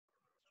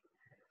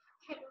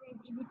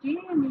Okay,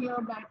 and we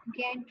are back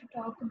again to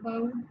talk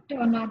about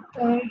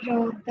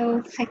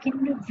the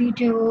second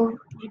video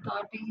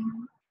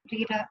regarding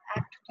RERA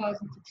Act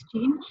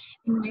 2016.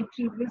 In my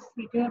previous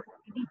video, I've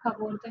already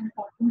covered the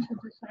importance of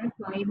this act,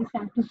 why this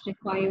act is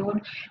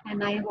required,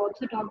 and I have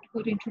also talked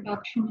about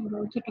introduction. I've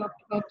also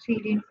talked about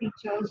salient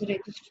features,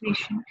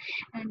 registration,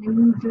 and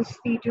in this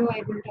video,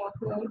 I will talk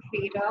about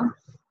RERA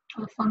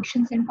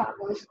functions and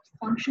powers.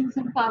 Functions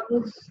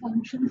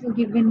are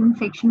given in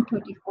section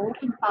 34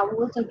 and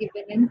powers are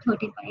given in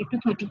 35 to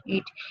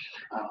 38.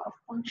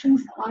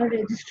 Functions are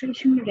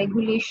registration,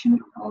 regulation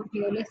of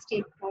real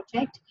estate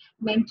project,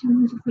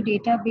 maintenance of a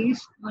database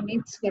on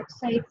its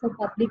website for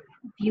public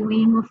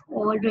viewing of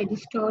all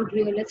registered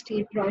real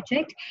estate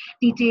project,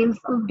 details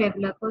of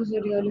developers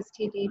or real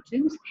estate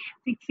agents,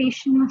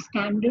 fixation of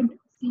standard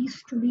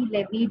fees to be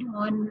levied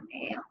on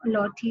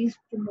allottees,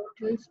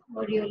 promoters,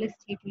 or real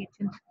estate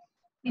agents,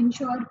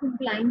 ensure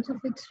compliance of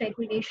its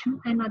regulation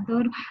and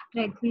other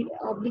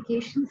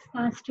obligations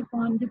cast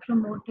upon the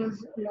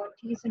promoters,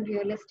 allottees, and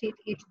real estate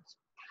agents.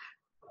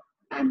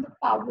 And the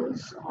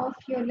powers of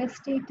real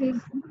estate is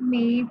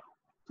made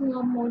to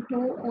a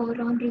motto or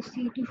on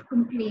receipt of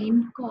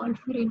complaint, call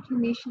for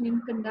information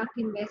and conduct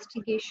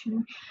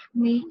investigation,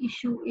 may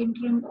issue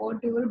interim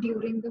order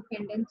during the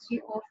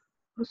pendency of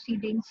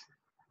proceedings,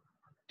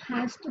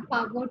 has the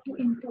power to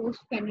impose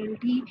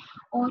penalty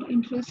or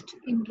interest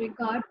in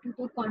regard to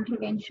the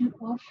contravention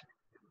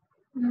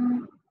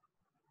mm,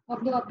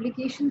 of the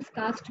obligations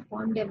cast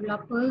upon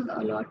developers,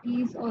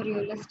 allottees, or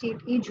real estate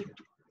agent.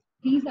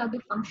 These are the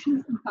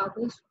functions and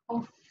powers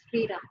of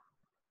RERA.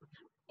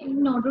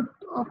 In order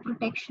to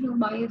protection of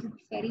buyers,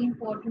 it's very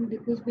important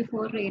because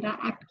before RERA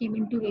Act came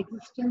into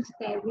existence,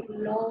 there were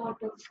a lot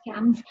of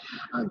scams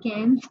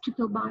against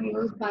the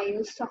buyers.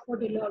 Buyers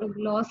suffered a lot of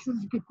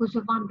losses because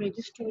of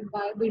unregistered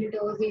buyer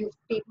builders. They used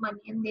to take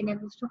money and they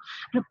never used to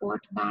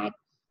report back.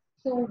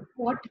 So,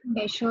 what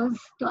measures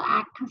the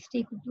Act has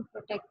taken to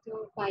protect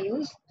the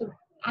buyers? The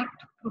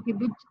Act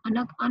prohibits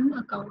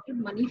unaccounted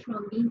money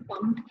from being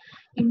pumped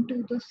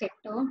into the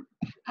sector,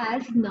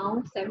 as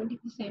now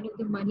 70% of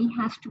the money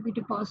has to be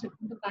deposited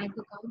in the bank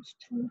accounts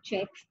through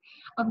checks.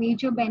 A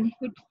major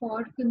benefit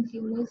for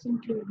consumers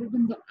included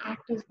in the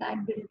Act is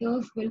that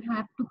builders will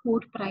have to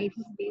quote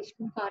prices based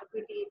on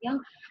carpet area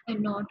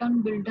and not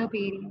on build up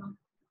area.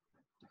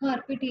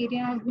 Carpet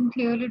area has been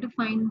clearly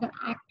defined. The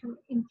Act to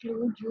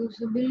include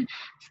usable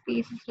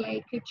spaces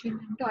like kitchen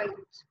and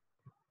toilets.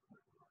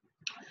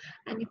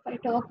 And if I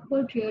talk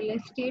about real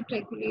estate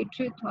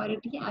regulatory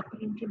authority,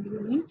 appellate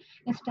tribunal,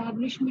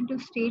 establishment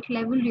of state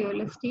level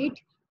real estate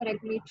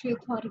regulatory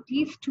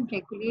authorities to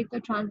regulate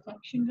the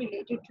transaction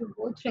related to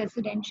both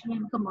residential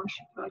and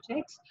commercial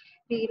projects.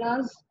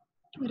 RERA's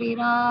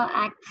RERA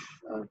acts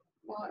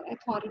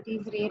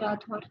RERA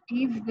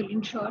authorities will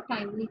ensure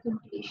timely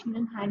completion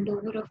and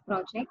handover of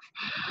projects.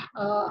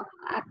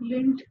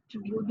 Appellant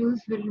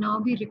tribunals will now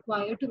be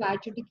required to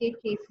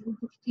adjudicate cases in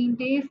 16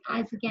 days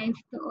as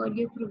against the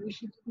earlier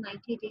provisions of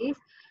 90 days.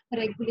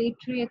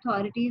 Regulatory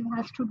authorities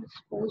has to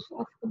dispose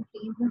of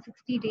complaints in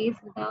 60 days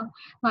without,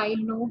 while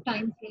no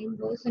time frame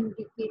was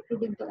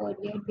indicated in the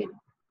earlier bill.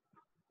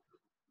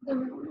 The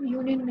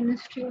Union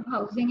Ministry of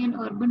Housing and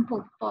Urban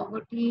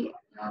Poverty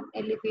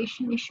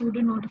Elevation issued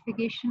a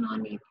notification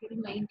on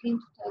April 19,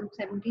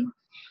 2017,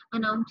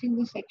 announcing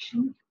the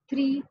section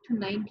 3 to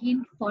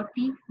 19,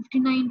 40,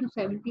 59 to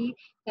 70,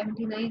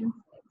 79,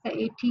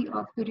 80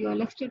 of the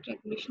Real Estate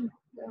Regulation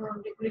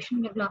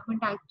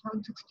Development Act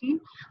 2016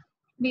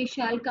 may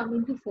shall come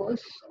into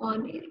force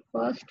on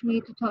 1st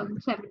May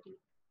 2017.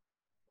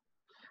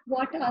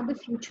 What are the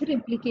future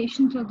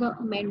implications of the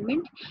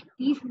amendment?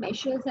 These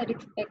measures are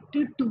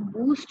expected to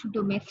boost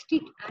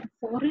domestic and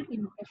foreign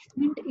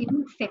investment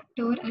in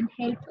sector and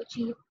help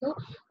achieve the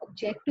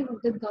objective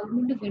of the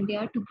Government of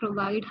India to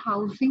provide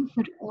housing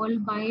for all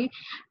by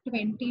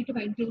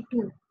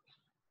 2022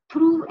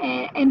 through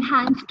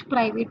enhanced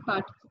private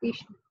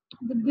participation.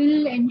 The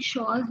bill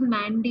ensures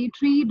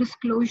mandatory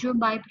disclosure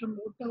by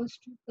promoters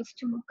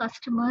to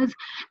customers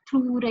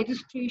through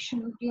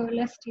registration of real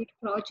estate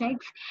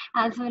projects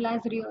as well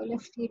as real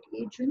estate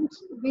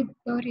agents with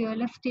the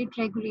Real Estate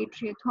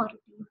Regulatory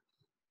Authority.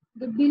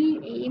 The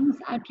bill aims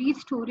at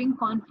restoring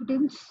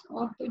confidence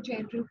of the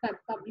general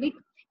public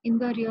in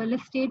the real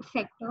estate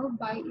sector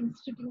by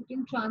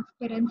instituting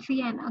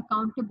transparency and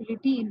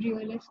accountability in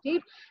real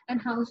estate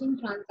and housing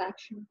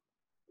transactions.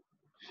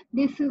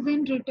 This is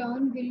in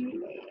return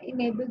will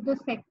enable the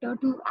sector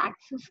to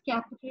access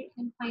capital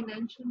and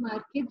financial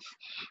markets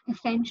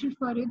essential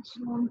for its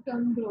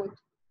long-term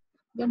growth.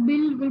 The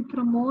bill will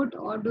promote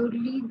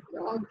orderly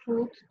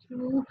growth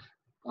through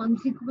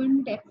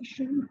consequent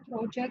efficient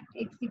project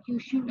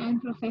execution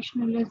and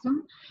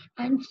professionalism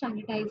and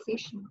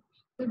standardization.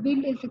 The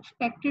bill is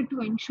expected to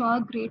ensure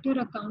greater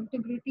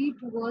accountability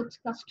towards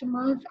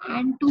customers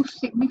and to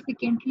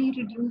significantly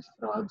reduce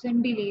frauds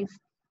and delays.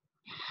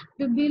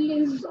 The bill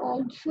is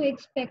also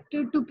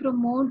expected to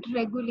promote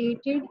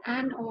regulated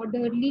and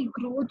orderly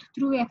growth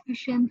through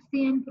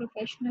efficiency and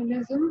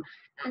professionalism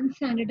and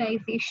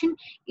standardization.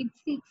 It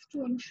seeks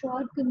to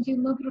ensure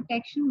consumer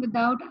protection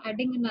without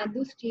adding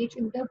another stage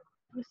in the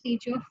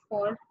procedure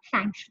for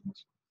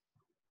sanctions.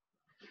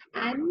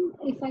 And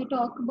if I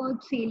talk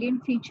about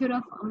salient feature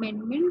of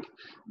amendment,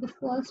 the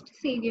first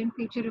salient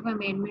feature of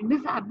amendment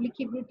is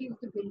applicability of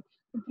the bill.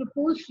 The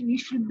proposed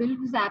initial bill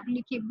is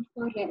applicable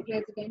for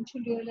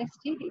residential real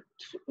estate. It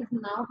is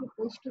now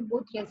proposed to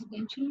both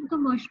residential and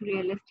commercial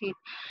real estate.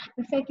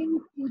 The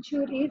second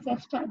feature is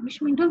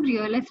establishment of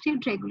real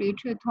estate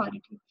regulatory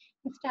authority.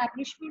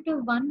 Establishment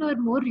of one or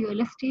more real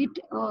estate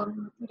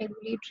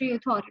regulatory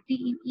authority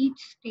in each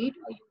state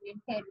or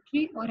union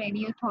territory or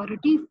any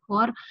authority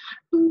for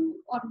two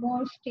or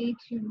more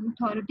states union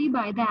authority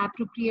by the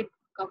appropriate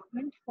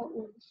government for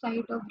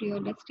oversight of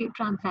real estate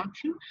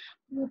transaction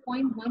to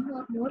appoint one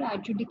or more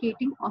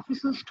adjudicating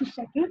officers to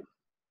settle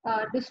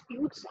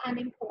disputes and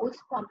impose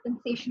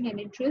compensation and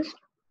interest.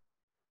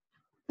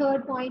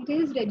 Third point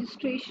is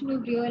registration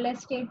of real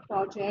estate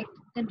project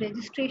and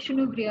registration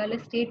of real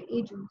estate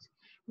agents.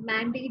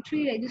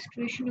 Mandatory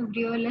registration of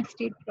real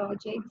estate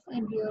projects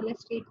and real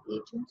estate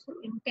agents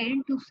who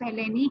intend to sell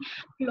any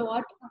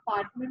plot,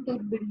 apartment, or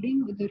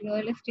building with the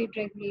real estate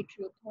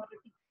regulatory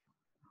authority.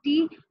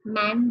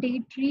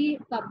 Mandatory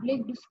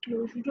public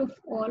disclosure of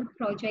all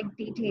project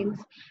details.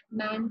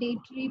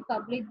 Mandatory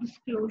public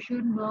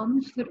disclosure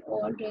norms for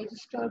all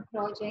registered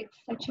projects,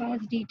 such as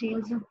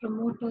details of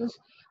promoters,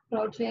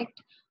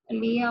 project,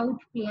 layout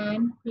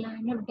plan,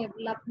 plan of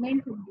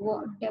development,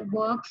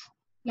 works,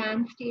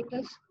 plan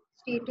status,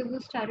 status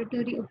of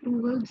statutory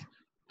approvals,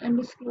 and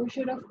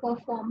disclosure of pro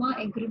forma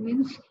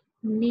agreements,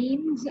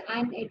 names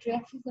and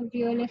addresses of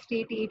real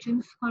estate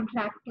agents,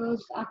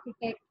 contractors,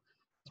 architects,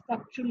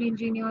 structural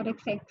engineer,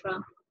 etc.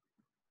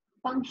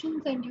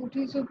 Functions and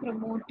duties of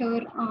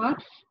promoter are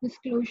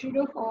disclosure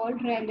of all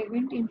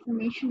relevant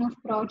information of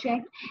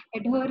project,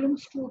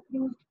 adherence to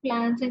approved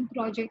plans and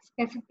project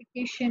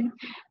specification,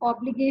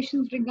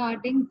 obligations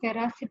regarding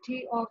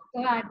veracity of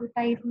the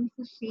advertisement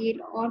for sale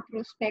or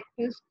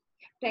prospectus,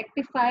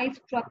 rectify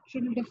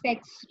structural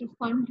defects,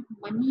 refund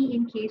money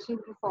in case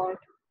of default.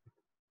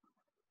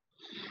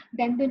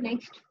 Then the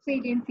next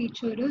salient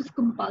feature is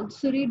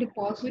compulsory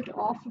deposit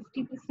of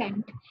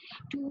 50%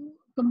 to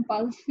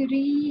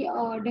compulsory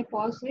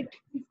deposit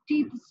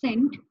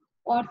 50%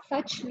 or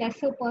such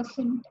lesser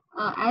percent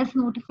as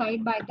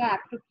notified by the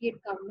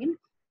appropriate government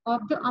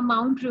of the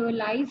amount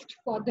realized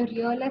for the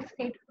real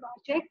estate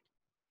project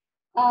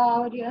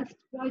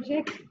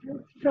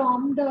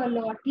from the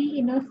allotee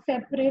in a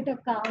separate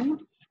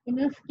account in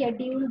a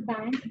scheduled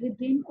bank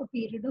within a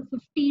period of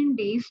 15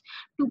 days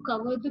to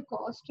cover the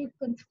cost of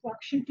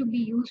construction to be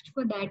used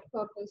for that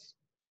purpose.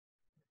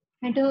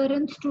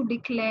 Adherence to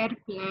declare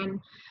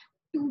plan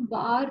to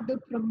bar the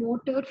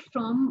promoter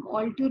from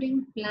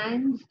altering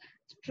plans,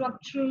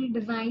 structural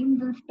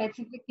designs, and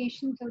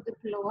specifications of the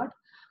plot,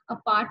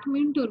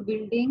 apartment, or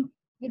building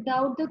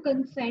without the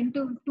consent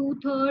of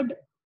two-thirds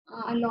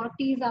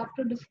allottees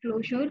after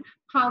disclosure,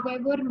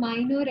 however,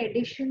 minor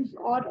additions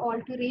or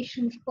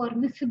alterations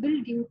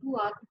permissible due to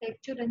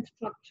architecture and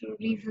structural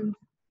reasons.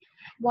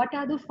 What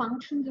are the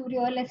functions of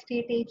real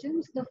estate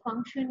agents? The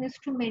function is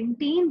to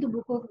maintain the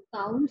book of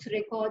accounts,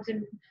 records,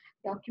 and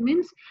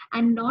documents,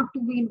 and not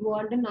to be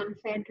involved in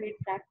unfair trade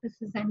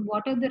practices. And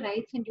what are the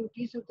rights and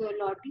duties of the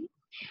allottee?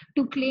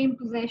 To claim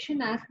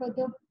possession as per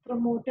the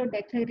promoter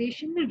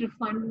declaration and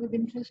refund with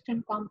interest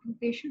and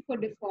compensation for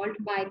default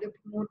by the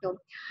promoter.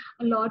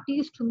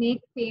 Allottees to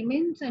make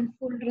payments and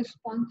full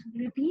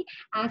responsibility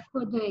as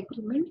per the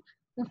agreement.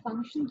 The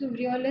functions of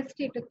real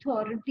estate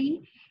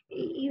authority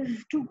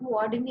is to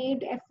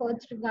coordinate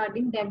efforts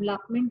regarding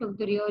development of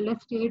the real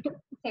estate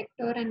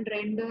sector and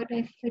render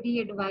necessary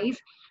advice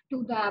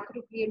to the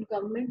appropriate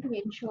government to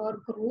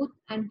ensure growth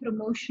and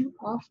promotion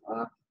of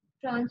a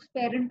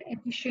transparent,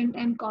 efficient,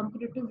 and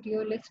competitive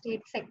real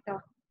estate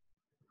sector.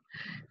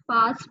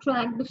 Fast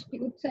track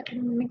dispute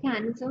settlement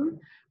mechanism.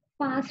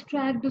 Fast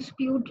track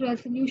dispute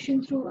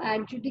resolution through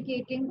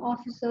adjudicating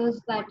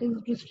officers, that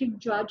is, district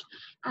judge,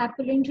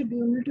 appellant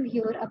tribunal to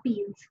hear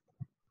appeals.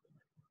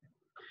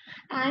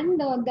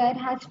 And there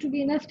has to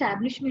be an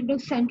establishment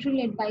of central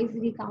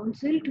advisory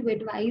council to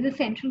advise the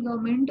central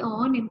government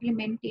on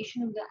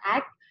implementation of the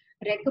act,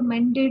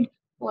 recommended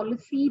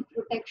policy,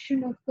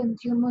 protection of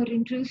consumer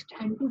interest,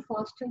 and to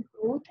foster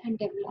growth and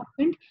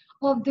development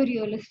of the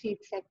real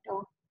estate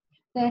sector.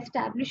 The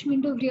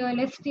establishment of real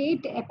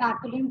estate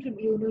appellant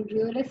tribunal,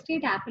 real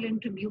estate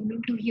appellant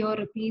tribunal to hear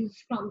appeals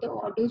from the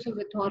orders of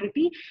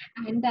authority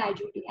and the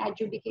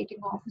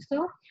adjudicating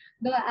officer.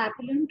 The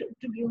appellant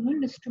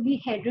tribunal is to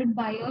be headed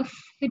by a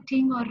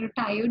sitting or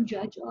retired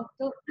judge of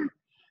the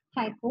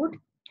High Court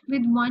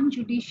with one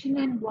judicial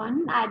and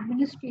one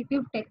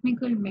administrative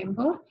technical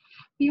member.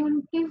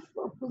 Punitive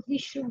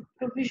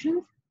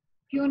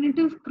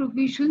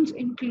provisions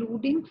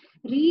including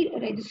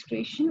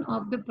re-registration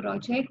of the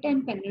project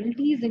and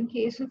penalties in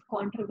case of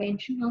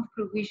contravention of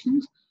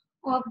provisions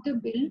of the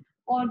bill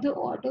or the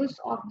orders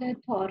of the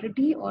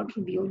authority or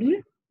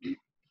tribunal.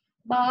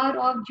 Bar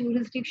of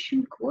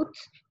jurisdiction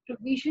courts,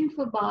 provision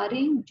for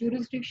barring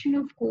jurisdiction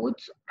of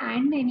courts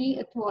and any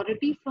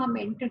authority from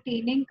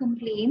entertaining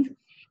complaints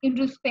in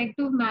respect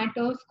of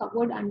matters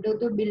covered under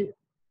the bill.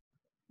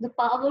 The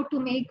power to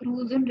make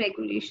rules and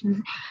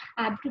regulations,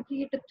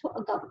 abrogate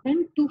a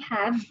government to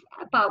have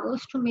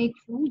powers to make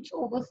rules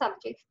over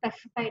subjects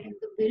specified in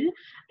the bill,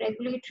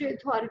 regulatory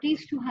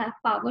authorities to have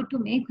power to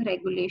make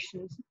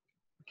regulations.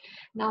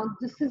 Now,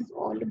 this is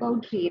all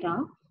about RERA.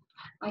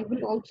 I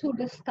will also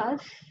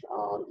discuss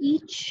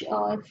each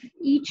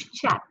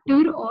chapter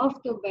of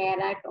the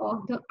WARE Act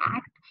of the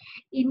Act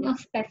in a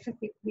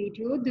specific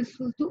video. This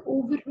was the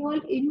overall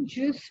in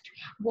just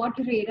what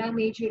RERA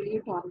majorly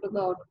talked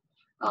about.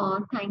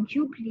 Thank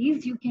you.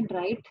 Please, you can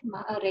write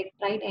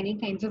any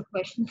kinds of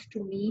questions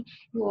to me.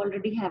 You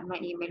already have my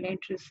email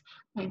address.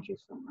 Thank you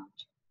so much.